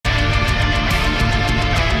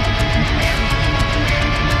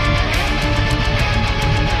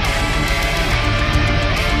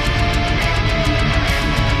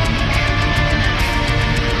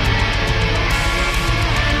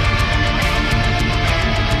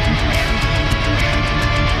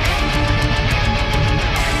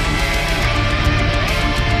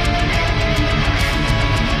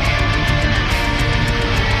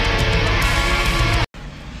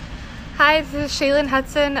is Shaylin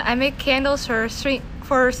Hudson. I make candles for Scene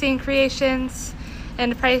Creations,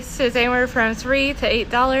 and the price is anywhere from $3 to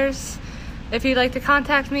 $8. If you'd like to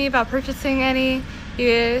contact me about purchasing any,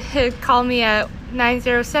 you could call me at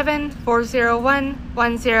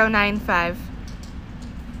 907-401-1095.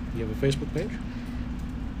 You have a Facebook page?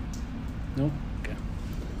 No? Okay.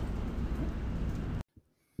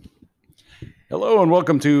 Hello and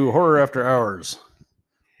welcome to Horror After Hours.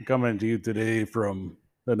 I'm coming to you today from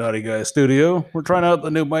the Naughty Guy studio. We're trying out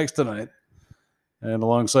the new mics tonight. And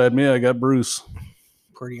alongside me, I got Bruce.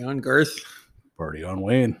 Party on, Garth. Party on,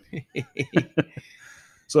 Wayne.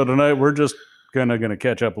 So tonight we're just kind of going to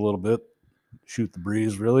catch up a little bit. Shoot the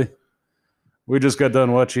breeze, really. We just got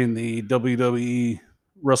done watching the WWE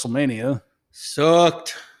WrestleMania.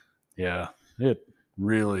 Sucked. Yeah, it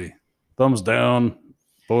really thumbs down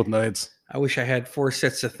both nights. I wish I had 4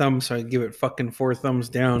 sets of thumbs so I'd give it fucking 4 thumbs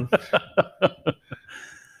down.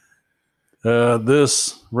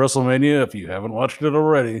 This WrestleMania, if you haven't watched it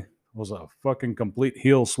already, was a fucking complete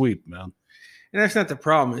heel sweep, man. And that's not the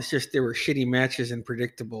problem. It's just there were shitty matches and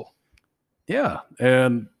predictable. Yeah,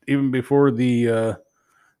 and even before the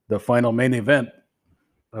final main event,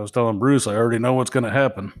 I was telling Bruce I already know what's going to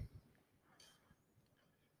happen.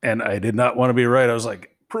 And I did not want to be right. I was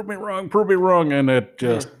like, prove me wrong. And it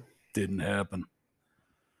just didn't happen.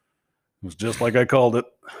 It was just like I called it.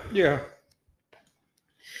 Yeah.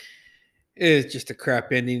 It's just a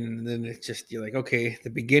crap ending. And then it's just, you're like, okay, the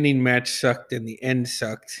beginning match sucked and the end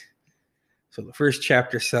sucked. So the first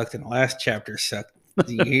chapter sucked and the last chapter sucked.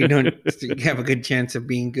 You don't have a good chance of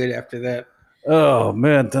being good after that. Oh,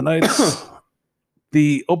 man. Tonight's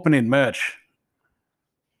the opening match.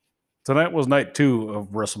 Tonight was night 2 of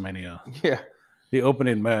WrestleMania. Yeah. The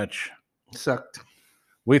opening match Sucked.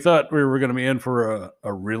 We thought we were going to be in for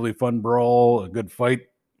a really fun brawl, a good fight.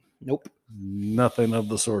 Nope. Nothing of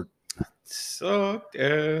the sort. Sucked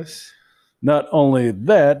ass. Not only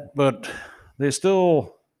that, but they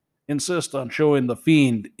still insist on showing the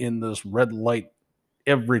Fiend in this red light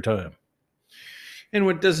every time. And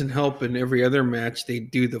what doesn't help, in every other match, they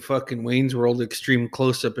do the fucking Wayne's World extreme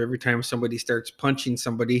close-up every time somebody starts punching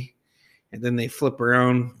somebody. And then they flip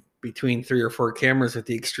around between 3 or 4 cameras with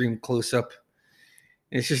the extreme close-up.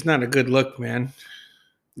 It's just not a good look, man.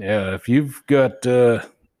 Yeah, if you've got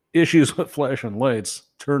issues with flashing lights,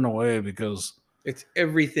 turn away because... It's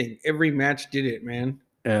everything. Every match did it, man.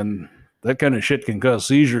 And that kind of shit can cause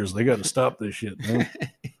seizures. They got to stop this shit, man.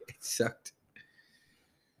 It sucked.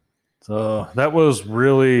 So that was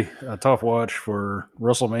really a tough watch for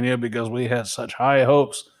WrestleMania because we had such high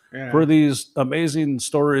hopes for these amazing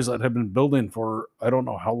stories that have been building for I don't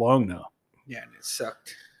know how long now. Yeah, and it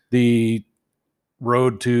sucked. The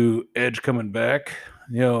road to Edge coming back,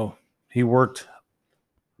 he worked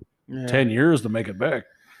 10 years to make it back.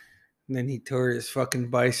 And then he tore his fucking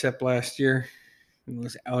bicep last year and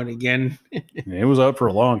was out again. He was out for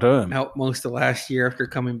a long time. Out most of last year after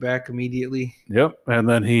coming back immediately. Yep. And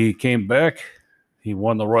then he came back. He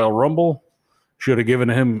won the Royal Rumble. Should have given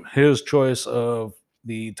him his choice of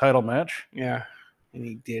the title match. Yeah. And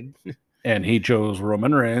he did. And he chose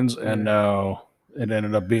Roman Reigns. And now it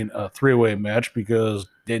ended up being a 3-way match because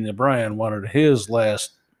Daniel Bryan wanted his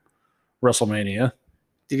last WrestleMania.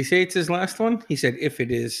 Did he say it's his last one? He said, if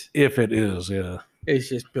it is. If it is, yeah. It's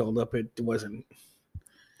just build up. It wasn't.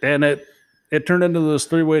 And it turned into this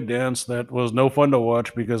 3-way dance that was no fun to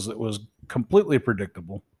watch because it was completely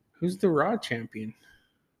predictable. Who's the Raw champion?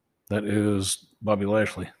 That is Bobby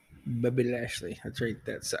Lashley. Bobby Lashley. That's right.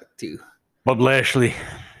 That sucked too. Bob Lashley.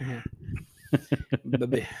 Yeah.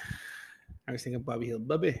 Bobby. I was thinking Bobby Hill.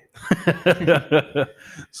 Bobby.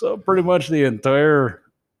 So pretty much the entire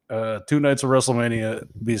 2 nights of WrestleMania,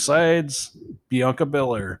 besides Bianca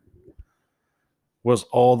Belair, was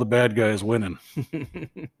all the bad guys winning.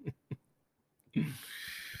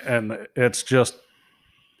 And it's just,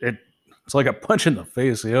 it's like a punch in the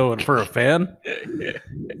face, and for a fan,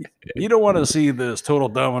 you don't want to see this total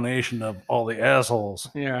domination of all the assholes,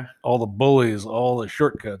 all the bullies, all the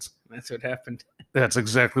shortcuts. That's what happened. That's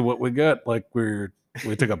exactly what we got. Like we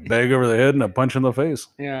took a bag over the head and a punch in the face.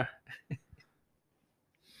 Yeah.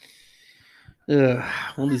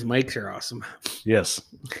 Well, these mics are awesome. Yes.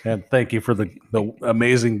 And thank you for the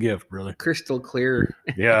amazing gift, brother. Crystal clear.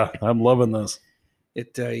 Yeah, I'm loving this.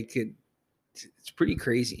 It's pretty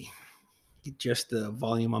crazy. Adjust the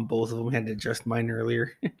volume on both of them. Had to adjust mine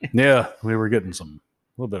earlier. Yeah, we were getting a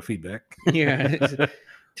little bit of feedback. Yeah,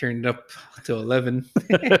 turned up to 11.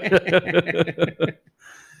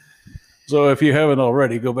 So if you haven't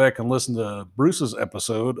already, go back and listen to Bruce's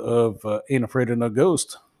episode of Ain't Afraid of No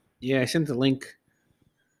Ghost. Yeah, I sent the link.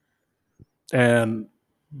 And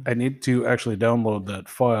I need to actually download that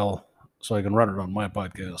file so I can run it on my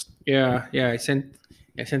podcast. Yeah. I sent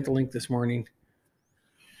the link this morning,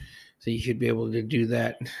 so you should be able to do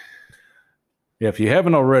that. Yeah, if you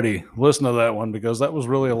haven't already, listen to that one because that was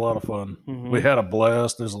really a lot of fun. Mhm. We had a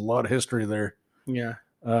blast. There's a lot of history there. Yeah.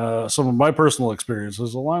 Some of my personal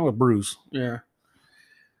experiences along with Bruce. Yeah.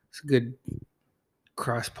 It's a good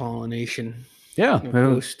cross-pollination Yeah. of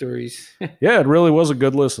ghost stories. Yeah, it really was a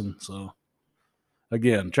good listen. So,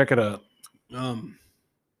 again, check it out.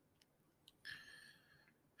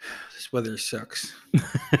 This weather sucks. I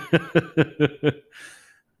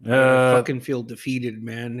Uh, fucking feel defeated,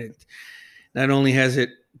 man. Not only has it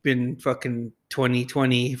been fucking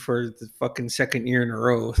 2020 for the fucking second year in a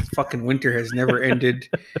row, fucking winter has never ended.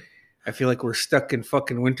 I feel like we're stuck in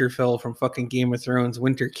fucking Winterfell from fucking Game of Thrones.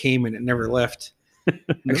 Winter came and it never left. no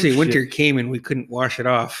Actually, shit. winter came and we couldn't wash it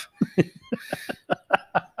off.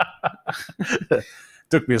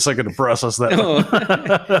 Took me a second to process that. No.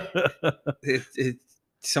 It's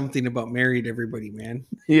something about married everybody, man.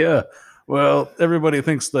 Yeah. Well, everybody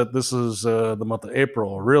thinks that this is the month of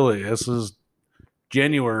April. Really, this is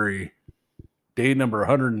January, day number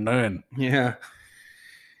 109. Yeah.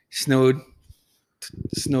 Snowed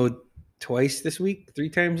twice this week, 3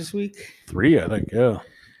 times this week. 3, I think. Yeah.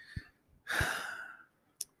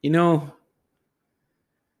 You know,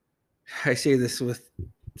 I say this with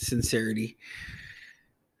sincerity.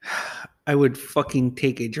 I would fucking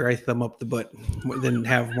take a dry thumb up the butt than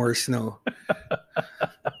have more snow.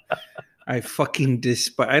 I fucking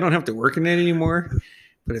despise. I don't have to work in it anymore,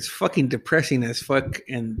 but it's fucking depressing as fuck.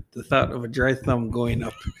 And the thought of a dry thumb going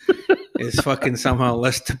up is fucking somehow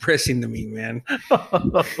less depressing to me, man.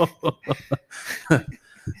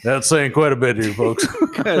 That's saying quite a bit here, folks.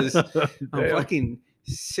 Because I'm Damn. fucking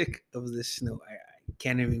sick of this snow. I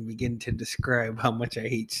can't even begin to describe how much I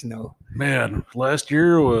hate snow. Man, last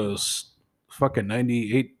year was fucking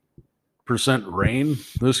 98% rain.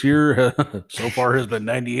 This year, so far, has been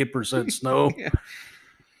 98% snow. Yeah.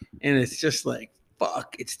 And it's just like,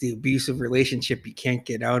 fuck, it's the abusive relationship you can't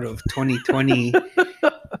get out of. 2020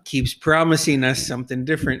 keeps promising us something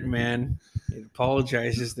different, man. It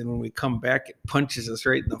apologizes, then when we come back, it punches us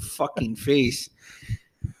right in the fucking face.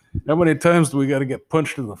 How many times do we got to get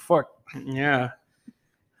punched in the fuck? Yeah.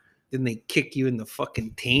 Then they kick you in the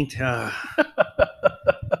fucking taint.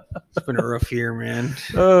 It's been a rough year, man.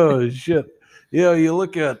 Oh shit! Yeah, you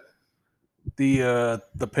look at the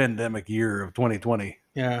pandemic year of 2020.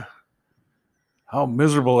 Yeah. How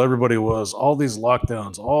miserable everybody was. All these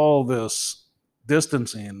lockdowns, all this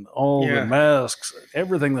distancing, all Yeah. the masks,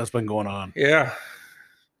 everything that's been going on. Yeah.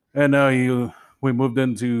 And now we moved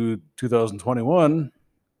into 2021.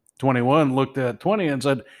 21 looked at 20 and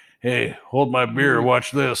said, "Hey, hold my beer,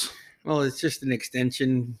 watch this." Well, it's just an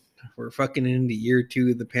extension. We're fucking into year 2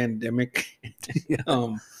 of the pandemic.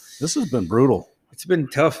 This has been brutal. It's been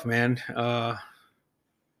tough, man.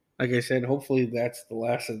 Like I said, hopefully that's the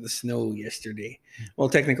last of the snow yesterday. Well,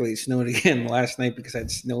 technically it snowed again last night because I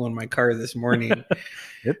had snow in my car this morning.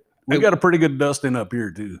 We got a pretty good dusting up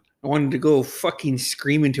here too. I wanted to go fucking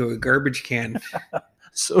scream into a garbage can.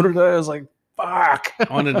 So did I. I was like, fuck.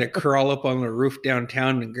 I wanted to crawl up on the roof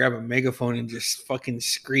downtown and grab a megaphone and just fucking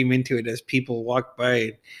scream into it as people walk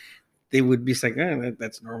by. They would be like,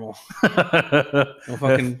 that's normal.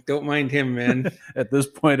 Don't mind him, man. At this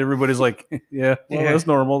point, everybody's like, yeah, that's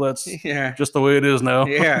normal. That's Yeah. just the way it is now.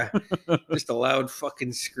 Yeah. Just a loud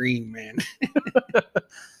fucking scream, man.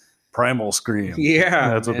 Primal scream. Yeah.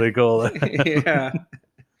 That's what they call it. Yeah.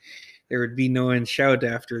 There would be no one shout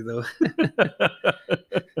after, though.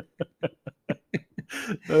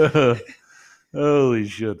 Holy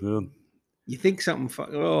shit, man. You think something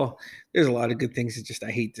well, there's a lot of good things. It's just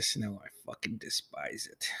I hate the snow. I fucking despise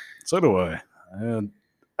it. So do I. And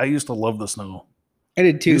I used to love the snow. I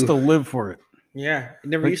did too. Used to live for it. Yeah. It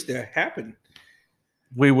never used to happen.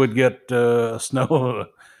 We would get snow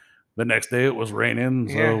the next day. It was raining,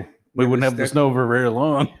 so Yeah. we wouldn't have the snow for very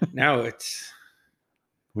long. Now it's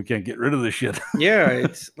We can't get rid of this shit. yeah,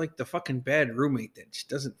 it's like the fucking bad roommate that just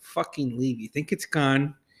doesn't fucking leave. You think it's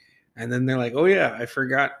gone, and then they're like, "Oh yeah, I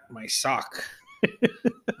forgot my sock.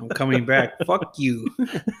 I'm coming back. Fuck you."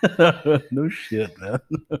 No shit, man.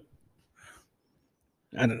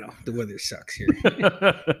 I don't know. The weather sucks here.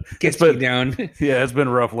 It's Gets been, me down. yeah, it's been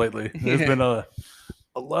rough lately. There's Yeah. been a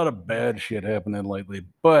lot of bad shit happening lately.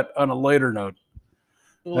 But on a lighter note,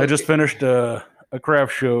 I just finished a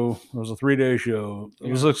craft show. It was a 3-day show.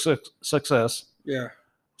 It was a success. Yeah.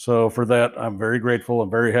 So for that, I'm very grateful. I'm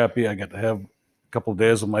very happy. I got to have a couple of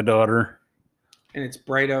days with my daughter. And it's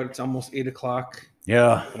bright out. It's almost 8:00.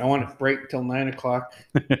 Yeah. But I want it bright till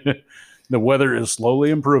 9:00. The weather is slowly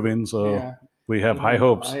improving, so Yeah. we have high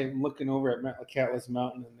hopes. I'm looking over at Metlakatla's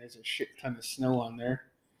Mountain, and there's a shit ton of snow on there.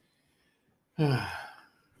 I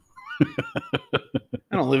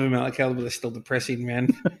don't live in Metlakatla, but it's still depressing, man.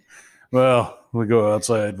 Well, we go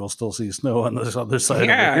outside, we'll still see snow on this other side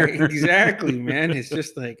Yeah, over here. exactly, man. It's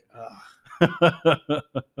just like,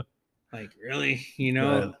 like really,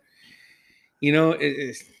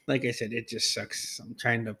 it's like I said, it just sucks. I'm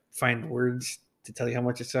trying to find words to tell you how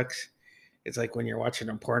much it sucks. It's like when you're watching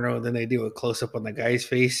a porno, then they do a close up on the guy's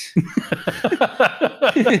face.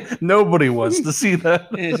 Nobody wants to see that.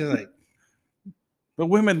 And it's just like, the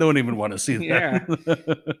women don't even want to see that. yeah.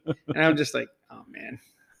 And I'm just like, oh man.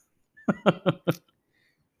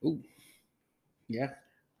 Ooh. Yeah.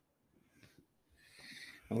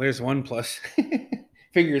 Well, there's one plus.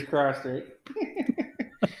 Fingers crossed, right?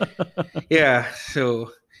 Yeah. So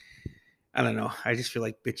I don't know. I just feel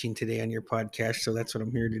like bitching today on your podcast, so that's what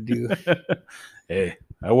I'm here to do. Hey,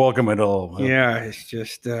 I welcome it all. Yeah, it's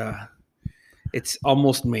just it's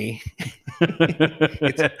almost May.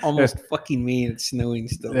 It's almost fucking May and it's snowing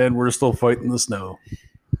still. And we're still fighting the snow.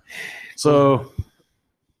 So,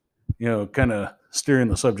 kind of steering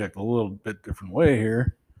the subject a little bit different way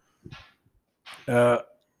here.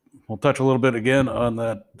 We'll touch a little bit again on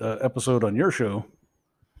that episode on your show,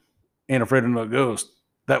 Ain't Afraid of No Ghost.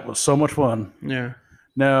 That was so much fun. Yeah.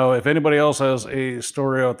 Now, if anybody else has a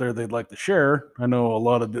story out there they'd like to share, I know a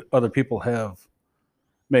lot of other people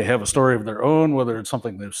may have a story of their own, whether it's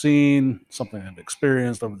something they've seen, something they've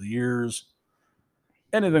experienced over the years,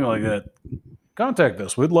 anything like that. Contact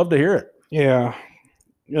us. We'd love to hear it. Yeah.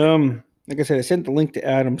 Like I said, I sent the link to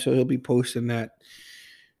Adam, so he'll be posting that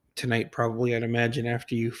tonight, probably, I'd imagine,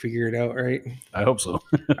 after you figure it out, right? I hope so.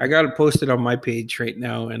 I got it posted on my page right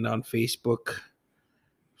now and on Facebook.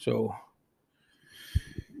 So,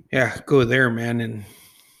 yeah, go there, man, and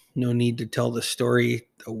no need to tell the story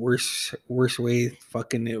a worse way.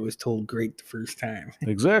 Fucking it was told great the first time.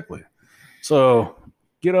 Exactly. So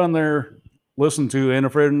get on there, listen to Ain't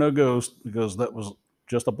Afraid of No Ghost, because that was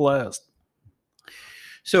just a blast.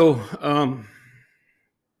 So,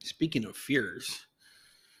 speaking of fears,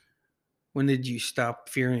 when did you stop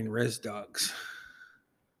fearing res dogs?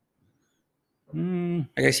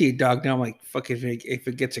 Like I see a dog now, I'm like, fuck, if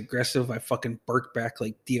it gets aggressive, I fucking bark back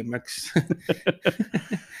like DMX.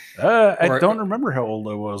 I don't remember how old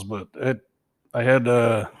I was, but I had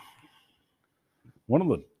one of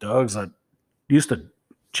the dogs that used to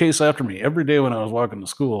chase after me every day when I was walking to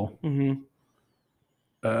school. Mm-hmm.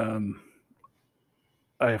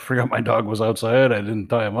 I forgot my dog was outside. I didn't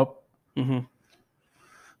tie him up. Mm-hmm.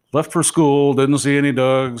 Left for school, didn't see any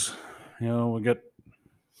dogs. We get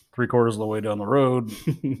 3/4 of the way down the road.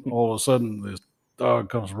 All of a sudden, this dog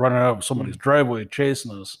comes running out of somebody's driveway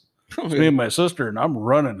chasing us. It's me and my sister, and I'm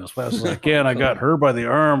running as fast as I can. I got her by the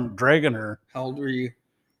arm, dragging her. How old were you?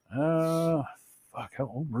 How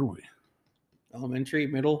old were we? Elementary,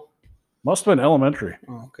 middle? Must have been elementary.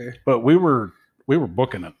 Oh, okay. But we were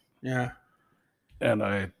booking it. Yeah. And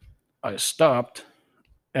I stopped,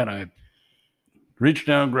 and I reached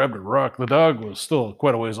down, grabbed a rock. The dog was still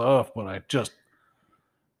quite a ways off, but I just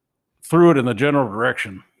threw it in the general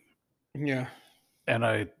direction. Yeah. And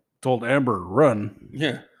I told Amber to run.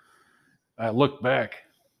 Yeah. I looked back,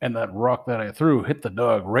 and that rock that I threw hit the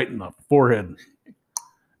dog right in the forehead.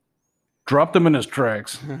 Dropped him in his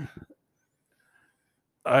tracks.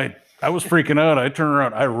 I was freaking out. I turned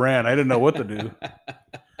around. I ran. I didn't know what to do.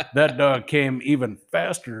 That dog came even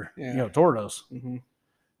faster, toward us. Mm-hmm.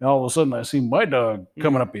 And all of a sudden, I see my dog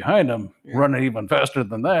coming up behind him, running even faster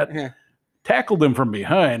than that. Yeah. Tackled him from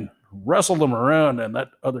behind, wrestled him around, and that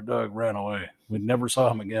other dog ran away. We never saw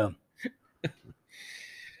him again.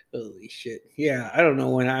 Holy shit. Yeah, I don't know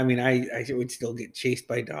when. I would still get chased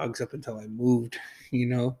by dogs up until I moved,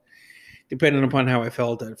 Depending upon how I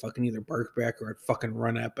felt, I'd fucking either bark back or I'd fucking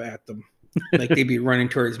run up at them. Like they'd be running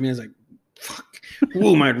towards me. I was like, fuck.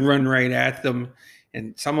 Boom, I'd run right at them.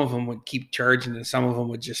 And some of them would keep charging and some of them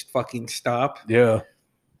would just fucking stop. Yeah.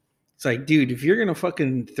 It's like, dude, if you're going to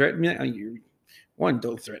fucking threaten me,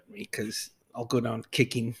 don't threaten me because I'll go down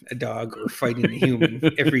kicking a dog or fighting a human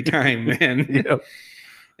every time, man. Yep.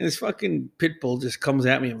 And this fucking pit bull just comes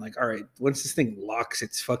at me. I'm like, all right, once this thing locks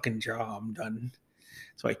its fucking jaw, I'm done.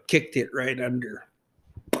 So I kicked it right under.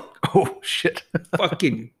 Oh, shit.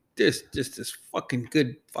 Fucking this fucking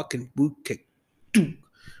good fucking boot kick. I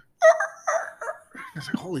was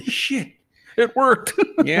like, holy shit. It worked.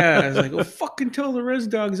 Yeah. I was like, oh, fucking tell the res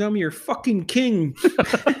dogs I'm your fucking king.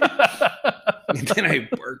 And then I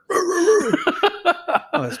barked.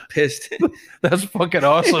 I was pissed. That's fucking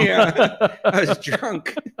awesome. Yeah. I was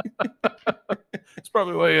drunk. That's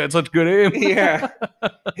probably why you had such good aim. Yeah.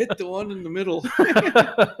 Hit the one in the middle.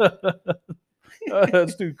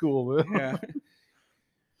 That's too cool, man. Yeah.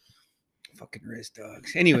 Fucking Res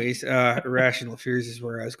Dogs. Anyways, Irrational Fears is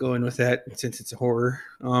where I was going with that since it's a horror.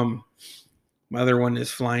 My other one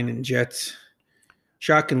is flying in jets.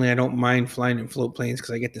 Shockingly, I don't mind flying in float planes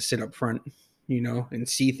because I get to sit up front, and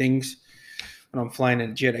see things. When I'm flying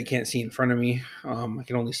in a jet, I can't see in front of me. I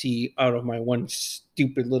can only see out of my one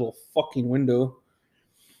stupid little fucking window.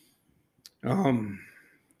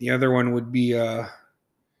 The other one would be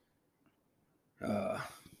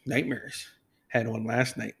nightmares. Had one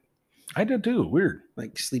last night. I did too. Weird.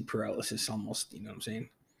 Like sleep paralysis almost, you know what I'm saying?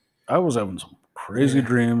 I was having some crazy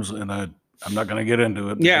dreams, and I'm not going to get into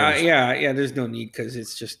it. Yeah. There's no need because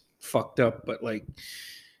it's just fucked up. But like,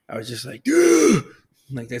 I was just like,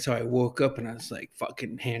 like that's how I woke up, and I was like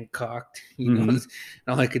fucking hand cocked, And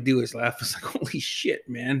all I could do was laugh. I was like, holy shit,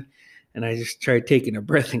 man. And I just tried taking a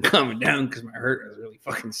breath and calming down because my heart was really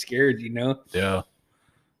fucking scared, Yeah.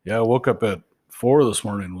 Yeah, I woke up at 4 this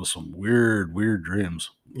morning with some weird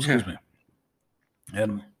dreams. Excuse me.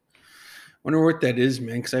 And wonder what that is,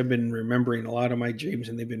 man, because I've been remembering a lot of my dreams,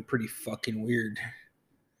 and they've been pretty fucking weird.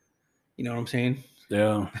 You know what I'm saying?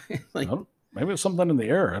 Yeah. Like maybe it's something in the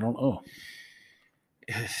air. I don't know.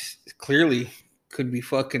 Clearly could be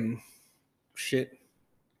fucking shit.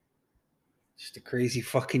 Just a crazy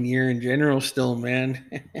fucking year in general still,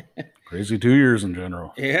 man. Crazy 2 years in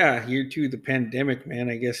general. Yeah, year 2 of the pandemic, man.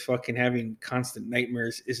 I guess fucking having constant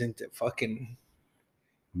nightmares isn't a fucking...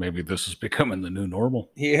 Maybe this is becoming the new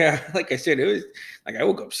normal. Yeah, like I said, it was like I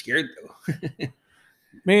woke up scared though.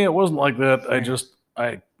 Me, it wasn't like that.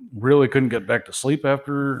 I really couldn't get back to sleep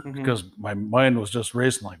after because my mind was just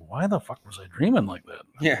racing. Like, why the fuck was I dreaming like that?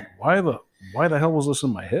 Yeah. Why the hell was this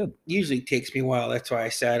in my head? Usually takes me a while. That's why I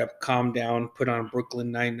sat up, calmed down, put on Brooklyn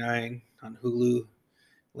Nine-Nine on Hulu,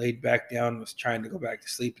 laid back down, was trying to go back to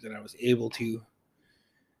sleep, and then I was able to.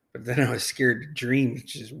 But then I was scared to dream,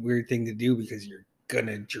 which is a weird thing to do because you're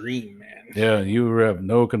gonna dream, man. Yeah, you have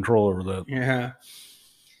no control over that. Yeah.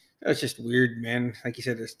 That's just weird, man. Like you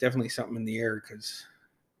said, there's definitely something in the air because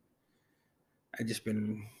I just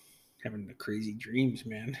been having the crazy dreams,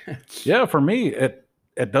 man. Yeah, for me, it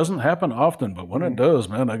doesn't happen often, but when it does,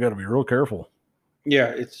 man, I got to be real careful. Yeah,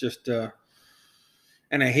 it's just, and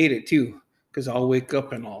I hate it too because I'll wake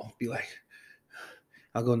up and I'll be like,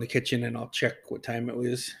 I'll go in the kitchen and I'll check what time it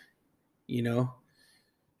was, and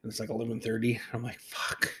it's like 11:30. I'm like,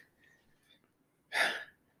 fuck.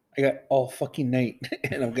 I got all fucking night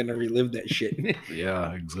and I'm going to relive that shit.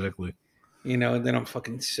 Yeah, exactly. And then I'm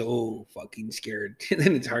fucking so fucking scared. And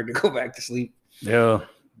then it's hard to go back to sleep. Yeah.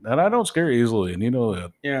 And I don't scare easily, and you know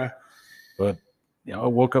that. Yeah. But, I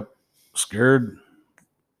woke up scared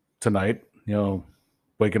tonight,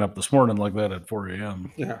 waking up this morning like that at 4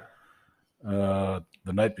 a.m. Yeah. The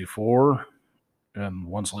night before and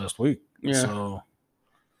once last week. Yeah. So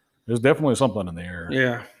there's definitely something in the air.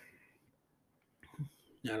 Yeah.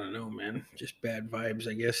 I don't know, man. Just bad vibes,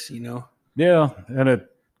 I guess, Yeah, and it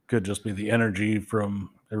could just be the energy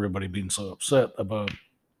from everybody being so upset about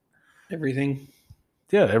everything.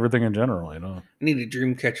 Yeah, everything in general, I need a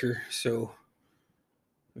dream catcher, so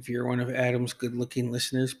if you're one of Adam's good-looking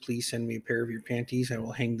listeners, please send me a pair of your panties. I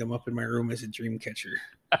will hang them up in my room as a dream catcher.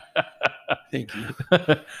 Thank you.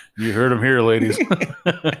 You heard him here, ladies.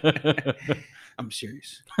 I'm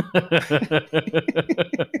serious.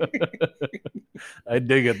 I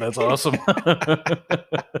dig it. That's awesome.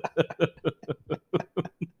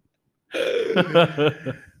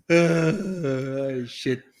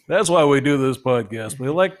 Shit. That's why we do this podcast. We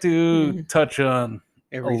like to touch on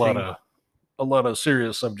everything. a lot of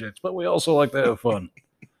serious subjects, but we also like to have fun.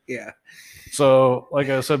 Yeah. So, like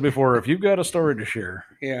I said before, if you've got a story to share,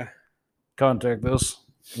 contact us,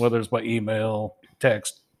 whether it's by email,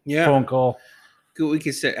 text, phone call. Good.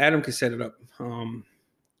 Adam could set it up.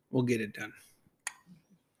 We'll get it done.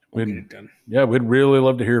 Get it done. Yeah, we'd really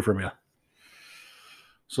love to hear from you.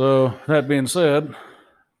 So, that being said,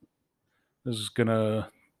 this is going to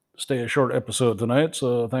stay a short episode tonight.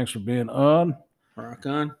 So, thanks for being on. Rock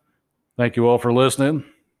on. Thank you all for listening.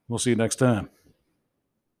 We'll see you next time.